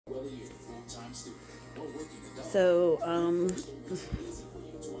So,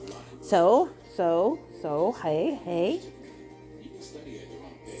 hey.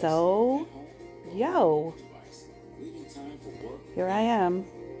 So, yo, here I am.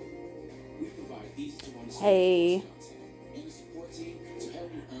 Hey,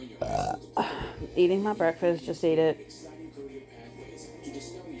 eating my breakfast, just ate it.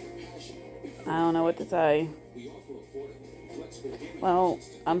 I don't know what to say. Well,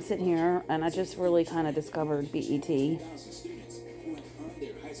 I'm sitting here and I just really kind of discovered BET.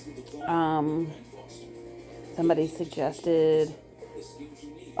 Um, Somebody suggested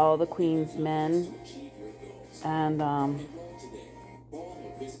All the Queen's Men, and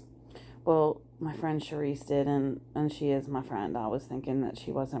well, my friend Charisse did, and she is my friend. I was thinking that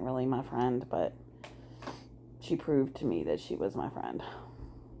she wasn't really my friend, but she proved to me that she was my friend.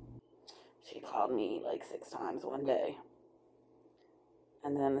 She called me like 6 times one day,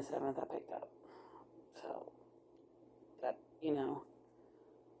 and then the 7th I picked up. So that, you know.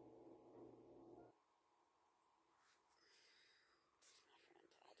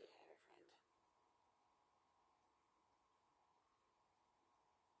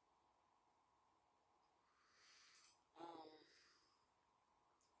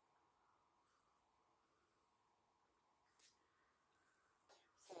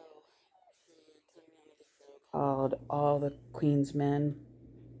 Called All the Queen's Men,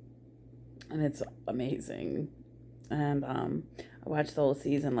 and it's amazing. And I watched the whole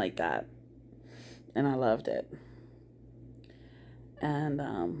season like that, and I loved it. And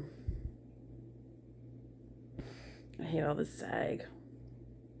I hate all this sag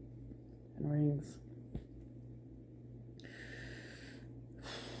and rings.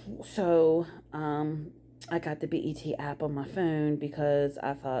 So I got the BET app on my phone because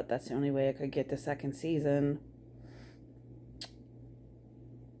I thought that's the only way I could get the 2nd season.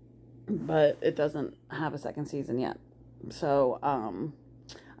 But it doesn't have a 2nd season yet. So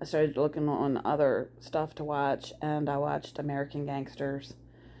I started looking on other stuff to watch, and I watched American Gangsters,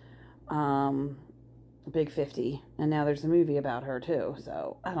 Big 50, and now there's a movie about her too.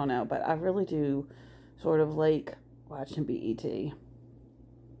 So I don't know, but I really do sort of like watching BET.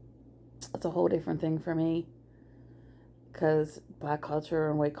 It's a whole different thing for me, because black culture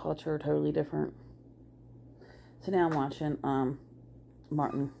and white culture are totally different. So now I'm watching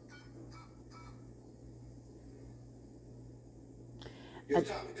Martin. Yo,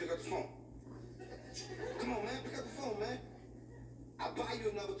 Tommy, pick up the phone. Come on, man, pick up the phone, man. I'll buy you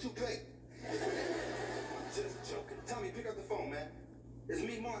another toupee. Just joking. Tommy, pick up the phone, man. It's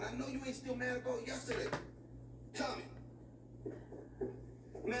me, Martin. I know you ain't still mad about yesterday. Tommy.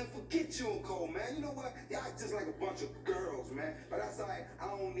 Man, forget you and Cole, man. You know what? Y'all just like a bunch of girls, man. But that's all right. I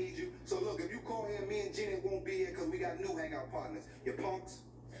don't need you. So look, if you call here, me and Jenny won't be here because we got new hangout partners. You punks.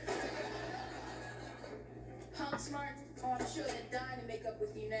 Punks, Martin? Oh, I'm sure they're dying to make up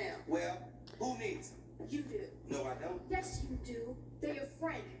with you now. Well, who needs them? You do. No, I don't. Yes, you do. They're your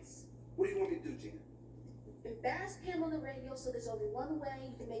friends. What do you want me to do, Gina? Embarrass Pam on the radio so there's only one way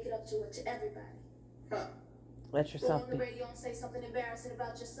you can make it up to everybody. Huh? Let Go yourself on the be. radio and say something embarrassing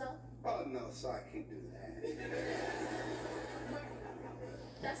about yourself. Oh, no, sorry, I can't do that.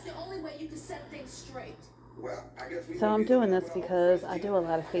 That's the only way you can set things straight. Well, I guess we So I'm doing this because I do a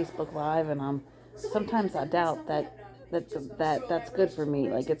lot of Facebook Live, and sometimes I doubt that's good for me.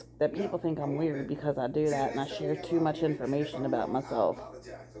 Like, it's that people think I'm weird because I do that and I share too much information about myself.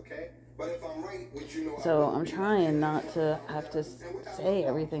 So I'm trying not to have to say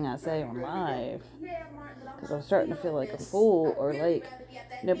everything I say on live, because I'm starting to feel like a fool, or like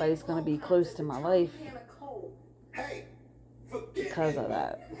nobody's going to be close to my life because of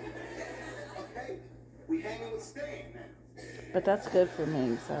that. But that's good for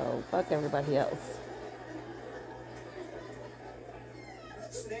me, so fuck everybody else.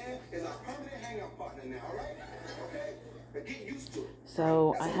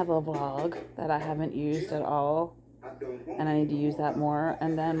 So I have a vlog that I haven't used at all, and I need to use that more.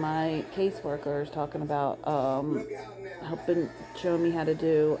 And then my caseworker is talking about helping show me how to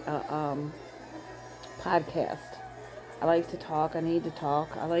do a podcast. I like to talk. I need to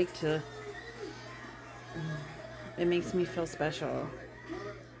talk. I like to. It makes me feel special.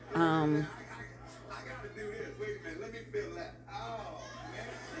 I gotta do this. Wait a minute. Let me feel that. Oh, man.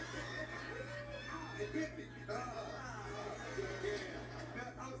 It hit me. Yeah.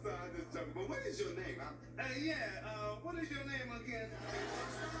 I'm sorry, I'm just joking. But what is your name? What is your name again?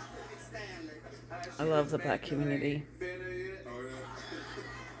 Stanley. I love the black community.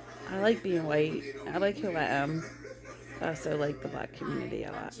 I like being white. I like who I am. I also like the black community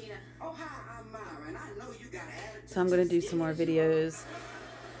a lot. So I'm going to do some more videos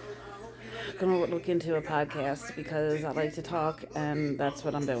going to look into a podcast because I like to talk, and that's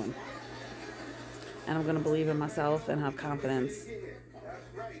what I'm doing. And I'm going to believe in myself and have confidence.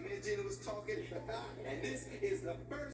 That's right, man. Jenna was talking. And this is the first